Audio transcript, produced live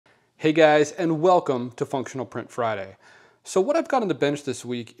Hey guys, and welcome to Functional Print Friday. So what I've got on the bench this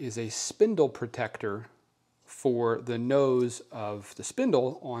week is a spindle protector for the nose of the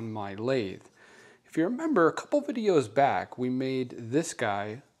spindle on my lathe. If you remember, a couple videos back, we made this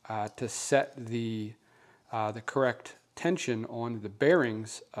guy to set the correct tension on the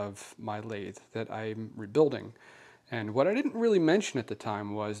bearings of my lathe that I'm rebuilding. And what I didn't really mention at the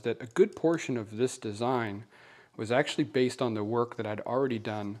time was that a good portion of this design was actually based on the work that I'd already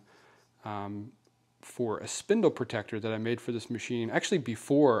done for a spindle protector that I made for this machine, actually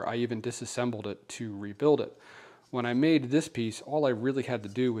before I even disassembled it to rebuild it. When I made this piece, all I really had to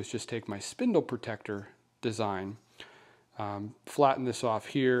do was just take my spindle protector design, flatten this off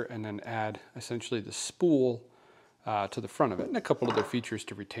here, and then add essentially the spool to the front of it, and a couple other features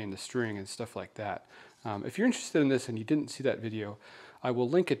to retain the string and stuff like that. If you're interested in this and you didn't see that video, I will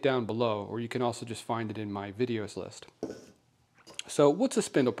link it down below, or you can also just find it in my videos list. So what's a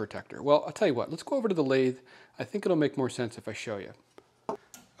spindle protector? Well, I'll tell you what, let's go over to the lathe. I think it'll make more sense if I show you.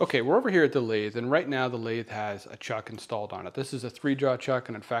 Okay, we're over here at the lathe, and right now the lathe has a chuck installed on it. This is a 3-jaw chuck,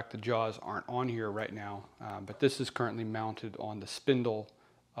 and in fact the jaws aren't on here right now, but this is currently mounted on the spindle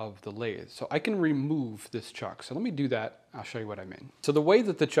of the lathe. So I can remove this chuck. So let me do that. I'll show you what I mean. So the way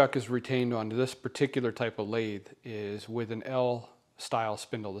that the chuck is retained onto this particular type of lathe is with an L style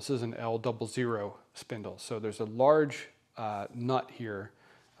spindle. This is an L00 spindle. So there's a large nut here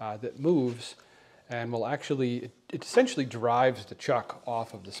that moves and will actually, it essentially drives the chuck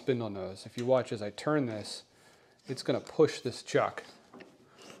off of the spindle nose. If you watch as I turn this, it's going to push this chuck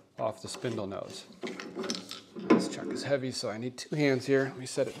off the spindle nose. This chuck is heavy, so I need 2 hands here. Let me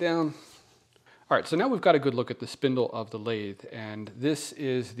set it down. All right, so now we've got a good look at the spindle of the lathe, and this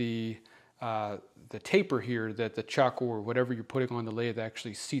is the taper here that the chuck or whatever you're putting on the lathe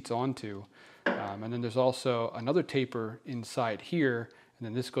actually seats onto. And then there's also another taper inside here, and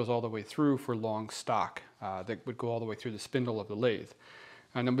then this goes all the way through for long stock that would go all the way through the spindle of the lathe.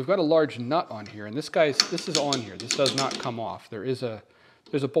 And then we've got a large nut on here, and this is on here. This does not come off. There's a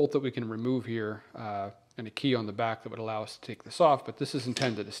bolt that we can remove here and a key on the back that would allow us to take this off, but this is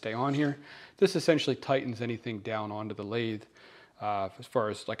intended to stay on here. This essentially tightens anything down onto the lathe as far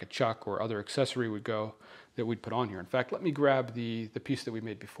as like a chuck or other accessory would go that we'd put on here. In fact, let me grab the piece that we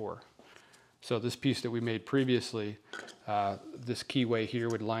made before. So this piece that we made previously, this keyway here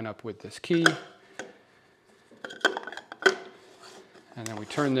would line up with this key. And then we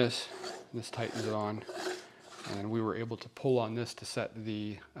turn this, and this tightens it on. And then we were able to pull on this to set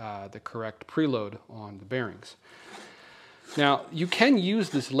the correct preload on the bearings. Now, you can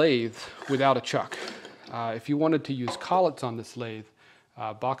use this lathe without a chuck. If you wanted to use collets on this lathe,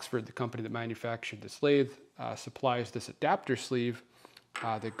 Boxford, the company that manufactured this lathe, supplies this adapter sleeve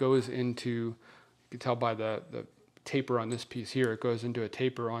that goes into, you can tell by the taper on this piece here, it goes into a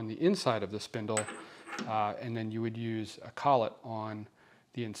taper on the inside of the spindle, and then you would use a collet on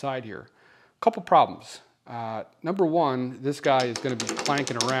the inside here. Couple problems. Number one, this guy is going to be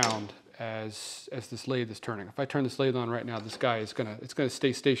clanking around as this lathe is turning. If I turn this lathe on right now, this guy is going to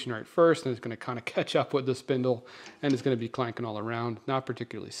stay stationary at first, and it's going to kind of catch up with the spindle, and it's going to be clanking all around. Not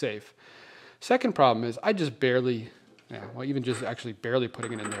particularly safe. Second problem is I just barely, well, even just actually barely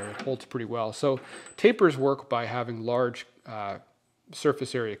putting it in there, it holds pretty well. So tapers work by having large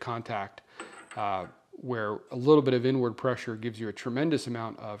surface area contact where a little bit of inward pressure gives you a tremendous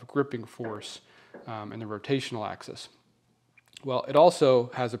amount of gripping force in the rotational axis. Well, it also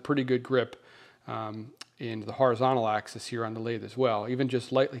has a pretty good grip in the horizontal axis here on the lathe as well. Even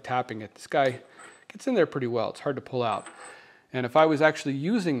just lightly tapping it, this guy gets in there pretty well. It's hard to pull out. And if I was actually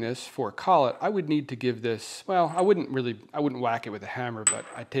using this for a collet, I would need to give this, well, I wouldn't whack it with a hammer, but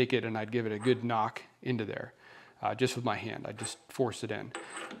I'd take it and I'd give it a good knock into there, just with my hand. I'd just force it in.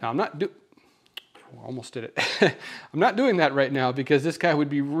 Now I'm not almost did it. I'm not doing that right now because this guy would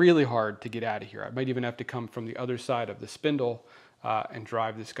be really hard to get out of here. I might even have to come from the other side of the spindle and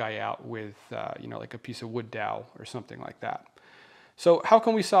drive this guy out with, you know, like a piece of wood dowel or something like that. So how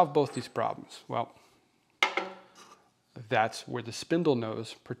can we solve both these problems? Well, that's where the spindle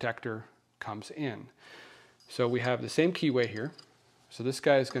nose protector comes in. So we have the same keyway here. So this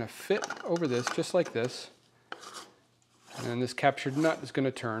guy is going to fit over this just like this. And then this captured nut is going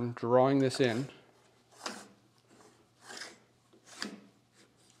to turn, drawing this in.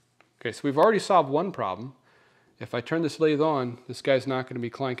 Okay, so we've already solved one problem. If I turn this lathe on, this guy's not going to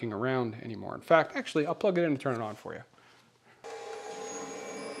be clanking around anymore. In fact, actually, I'll plug it in and turn it on for you.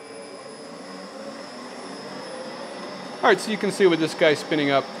 All right, so you can see with this guy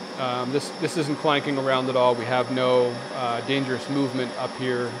spinning up, this isn't clanking around at all. We have no dangerous movement up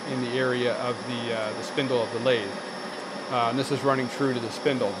here in the area of the spindle of the lathe. And this is running true to the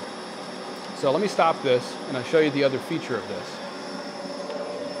spindle. So let me stop this and I'll show you the other feature of this.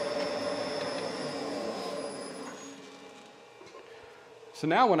 So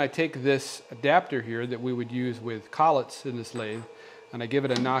now when I take this adapter here that we would use with collets in this lathe and I give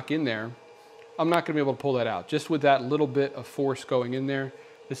it a knock in there, I'm not going to be able to pull that out. Just with that little bit of force going in there,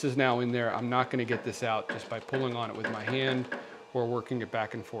 this is now in there. I'm not going to get this out just by pulling on it with my hand or working it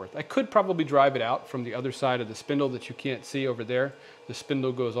back and forth. I could probably drive it out from the other side of the spindle that you can't see over there. The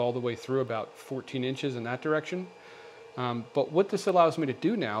spindle goes all the way through about 14 inches in that direction. But what this allows me to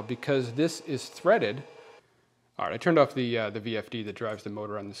do now, because this is threaded, all right, I turned off the VFD that drives the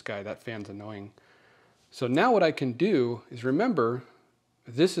motor on this guy. That fan's annoying. So now what I can do is, remember,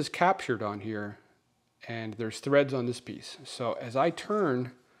 this is captured on here and there's threads on this piece. So as I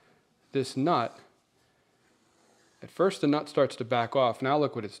turn this nut, at first the nut starts to back off. Now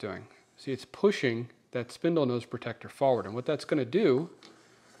look what it's doing. See, it's pushing that spindle nose protector forward. And what that's going to do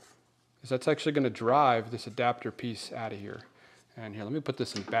is that's actually going to drive this adapter piece out of here. And here, let me put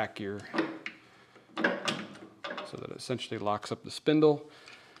this in back gear so that it essentially locks up the spindle.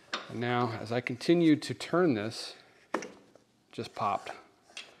 And now as I continue to turn this, it just popped.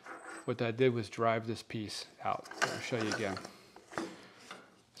 What that did was drive this piece out. I'll show you again.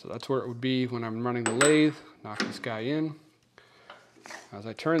 So that's where it would be when I'm running the lathe. Knock this guy in. As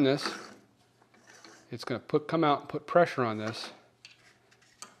I turn this, it's going to come out and put pressure on this.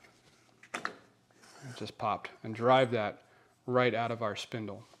 It just popped and drive that right out of our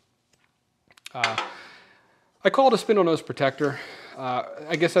spindle. I call it a spindle nose protector.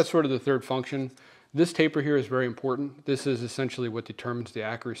 I guess that's sort of the third function. This taper here is very important. This is essentially what determines the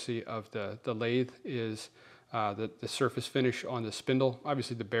accuracy of the lathe, is the surface finish on the spindle.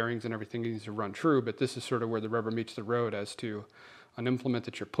 Obviously the bearings and everything needs to run true, but this is sort of where the rubber meets the road as to an implement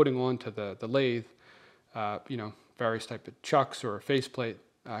that you're putting onto the lathe. You know, various type of chucks or a faceplate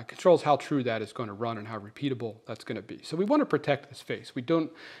controls how true that is going to run and how repeatable that's going to be. So we want to protect this face. We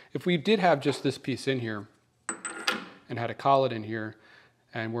don't, if we did have just this piece in here and had a collet in here,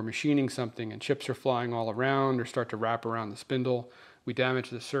 and we're machining something and chips are flying all around or start to wrap around the spindle, we damage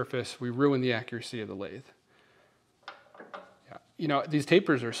the surface, we ruin the accuracy of the lathe. Yeah. You know, these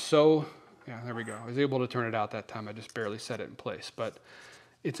tapers are so, yeah, there we go. I was able to turn it out that time. I just barely set it in place. But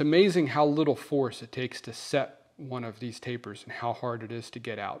it's amazing how little force it takes to set one of these tapers and how hard it is to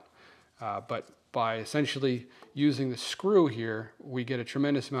get out. But by essentially using the screw here, we get a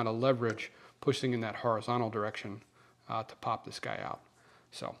tremendous amount of leverage pushing in that horizontal direction to pop this guy out.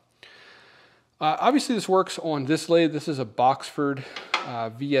 So obviously this works on this lathe. This is a Boxford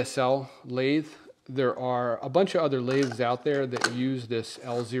VSL lathe. There are a bunch of other lathes out there that use this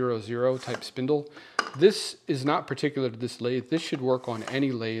L00 type spindle. This is not particular to this lathe. This should work on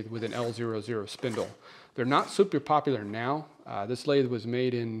any lathe with an L00 spindle. They're not super popular now. This lathe was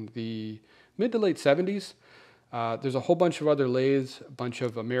made in the mid to late 70s. There's a whole bunch of other lathes, a bunch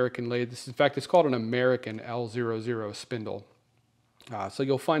of American lathes. In fact, it's called an American L00 spindle. So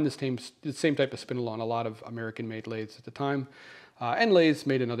you'll find the same type of spindle on a lot of American-made lathes at the time, and lathes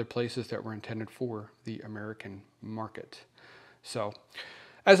made in other places that were intended for the American market. So,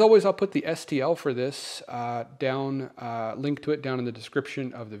 as always, I'll put the STL for this link to it down in the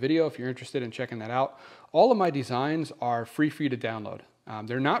description of the video if you're interested in checking that out. All of my designs are free for you to download.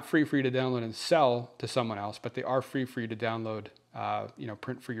 They're not free for you to download and sell to someone else, but they are free for you to download,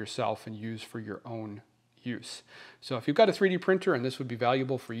 print for yourself and use for your own use. So if you've got a 3D printer and this would be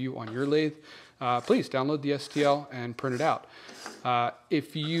valuable for you on your lathe, please download the STL and print it out.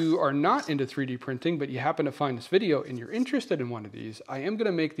 If you are not into 3D printing, but you happen to find this video and you're interested in one of these, I am going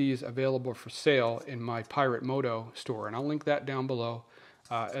to make these available for sale in my Pirate Moto store, and I'll link that down below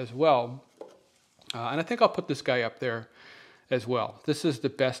as well. And I think I'll put this guy up there as well. This is the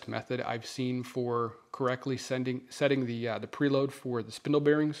best method I've seen for correctly setting the preload for the spindle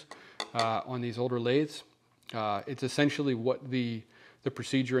bearings on these older lathes. It's essentially what the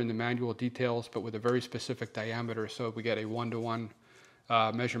procedure in the manual details, but with a very specific diameter, so we get a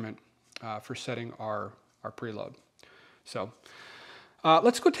 1-to-1 measurement for setting our preload. So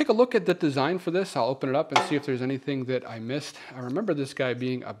let's go take a look at the design for this. I'll open it up and see if there's anything that I missed. I remember this guy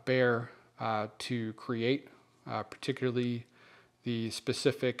being a bear to create, particularly the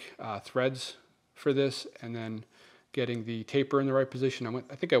specific threads for this, and then getting the taper in the right position.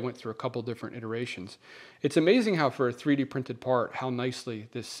 I think I went through a couple different iterations. It's amazing how for a 3D printed part, how nicely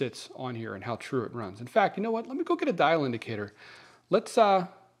this sits on here and how true it runs. In fact, you know what? Let me go get a dial indicator. Let's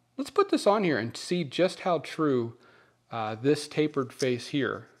put this on here and see just how true this tapered face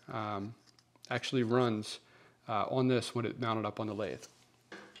here actually runs on this when it's mounted up on the lathe.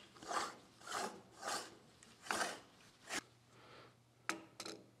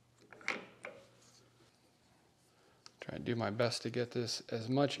 gonna do my best to get this as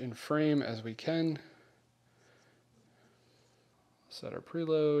much in frame as we can. Set our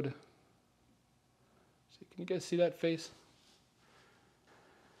preload. So can you guys see that face?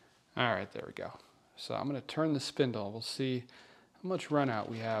 All right, there we go. So I'm gonna turn the spindle. We'll see how much run out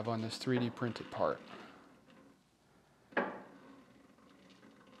we have on this 3D printed part. So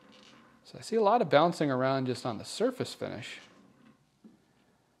I see a lot of bouncing around just on the surface finish.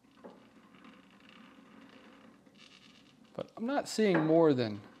 But I'm not seeing more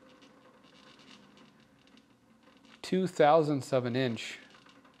than 0.02 of an inch.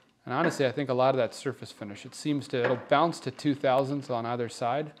 And honestly, I think a lot of that surface finish, it'll bounce to 0.02 on either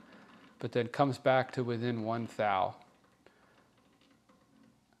side, but then comes back to within 1 thou.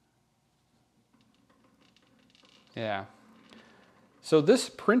 Yeah. So this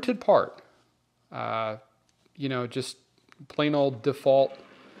printed part, you know, just plain old default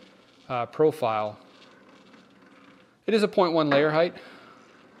profile, it is a 0.1 layer height.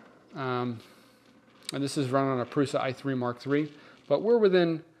 And this is run on a Prusa i3 Mark III, but we're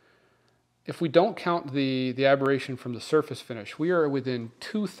within, if we don't count the aberration from the surface finish, we are within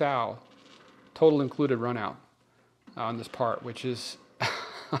 2 thou total included run out on this part, which is,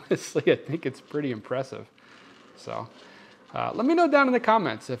 honestly, I think it's pretty impressive. So let me know down in the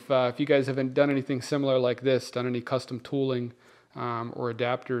comments if you guys haven't done anything similar like this, done any custom tooling or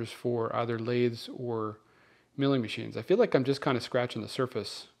adapters for either lathes or milling machines. I feel like I'm just kind of scratching the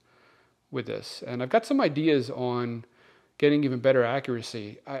surface with this. And I've got some ideas on getting even better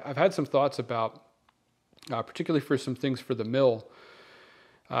accuracy. I've had some thoughts about, particularly for some things for the mill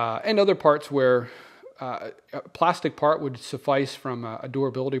and other parts where a plastic part would suffice from a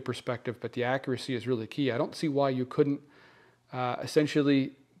durability perspective, but the accuracy is really key. I don't see why you couldn't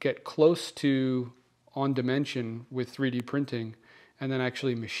essentially get close to on dimension with 3D printing and then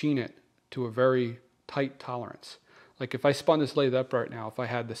actually machine it to a very tight tolerance. Like if I spun this lathe up right now, if I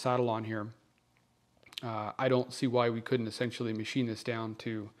had the saddle on here, I don't see why we couldn't essentially machine this down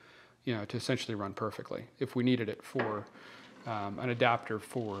to, you know, to essentially run perfectly if we needed it for an adapter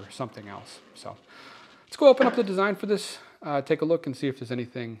for something else. So let's go open up the design for this, take a look and see if there's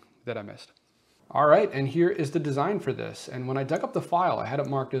anything that I missed. All right, and here is the design for this. And when I dug up the file, I had it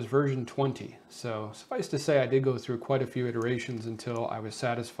marked as version 20. So suffice to say, I did go through quite a few iterations until I was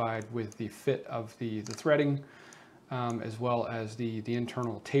satisfied with the fit of the threading, as well as the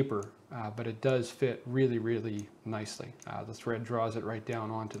internal taper. But it does fit really, really nicely. The thread draws it right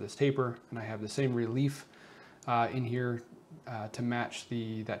down onto this taper, and I have the same relief in here to match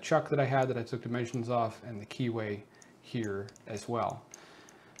that chuck that I had that I took dimensions off, and the keyway here as well.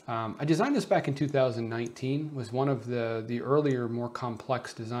 I designed this back in 2019. It was one of the earlier, more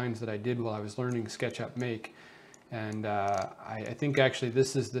complex designs that I did while I was learning SketchUp Make. And I think actually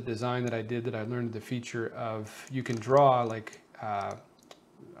this is the design that I did that I learned the feature of, you can draw like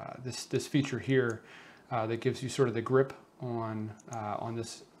this feature here that gives you sort of the grip on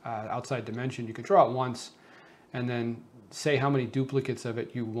this outside dimension. You can draw it once and then say how many duplicates of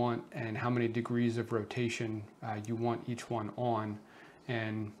it you want and how many degrees of rotation you want each one on,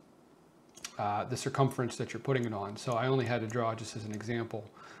 and the circumference that you're putting it on. So I only had to draw, just as an example,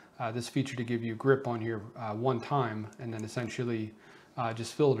 this feature to give you grip on here one time, and then essentially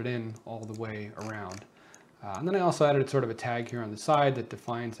just filled it in all the way around. And then I also added sort of a tag here on the side that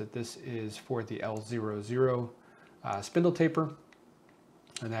defines that this is for the L00 spindle taper,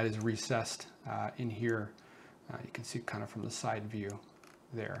 and that is recessed in here. You can see kind of from the side view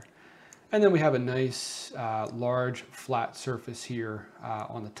there. And then we have a nice large flat surface here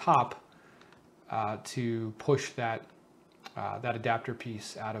on the top to push that adapter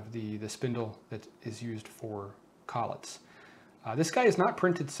piece out of the spindle that is used for collets. This guy is not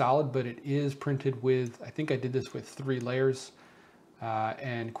printed solid, but it is printed with, I think I did this with 3 layers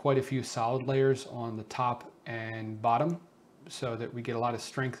and quite a few solid layers on the top and bottom, so that we get a lot of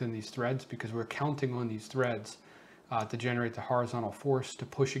strength in these threads, because we're counting on these threads to generate the horizontal force to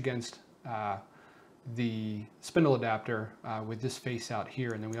push against the spindle adapter with this face out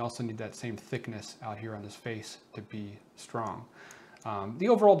here. And then we also need that same thickness out here on this face to be strong. The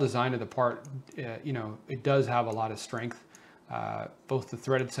overall design of the part, you know, it does have a lot of strength. Both the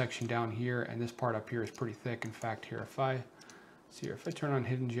threaded section down here and this part up here is pretty thick. In fact, here, if I turn on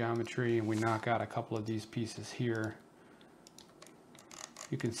hidden geometry and we knock out a couple of these pieces here,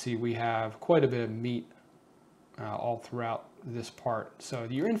 you can see we have quite a bit of meat all throughout this part. So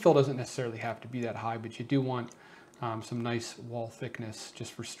your infill doesn't necessarily have to be that high, but you do want some nice wall thickness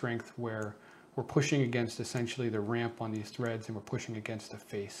just for strength, where we're pushing against essentially the ramp on these threads and we're pushing against the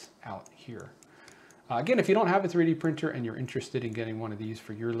face out here. Again, if you don't have a 3D printer and you're interested in getting one of these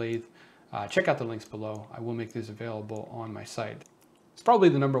for your lathe, check out the links below. I will make these available on my site. It's probably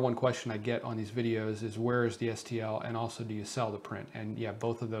the #1 question I get on these videos is where is the STL, and also do you sell the print? And yeah,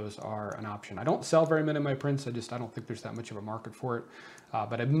 both of those are an option. I don't sell very many of my prints. I don't think there's that much of a market for it.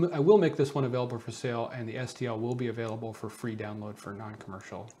 But I will make this one available for sale, and the STL will be available for free download for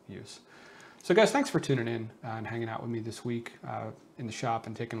non-commercial use. So guys, thanks for tuning in and hanging out with me this week in the shop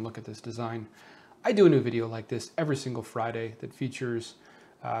and taking a look at this design. I do a new video like this every single Friday that features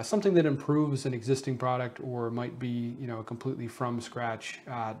something that improves an existing product or might be, a completely from scratch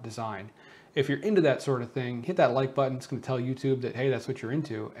design. If you're into that sort of thing, hit that like button. It's going to tell YouTube that, hey, that's what you're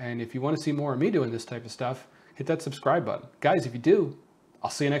into. And if you want to see more of me doing this type of stuff, hit that subscribe button. Guys, if you do, I'll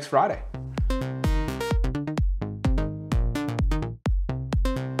see you next Friday.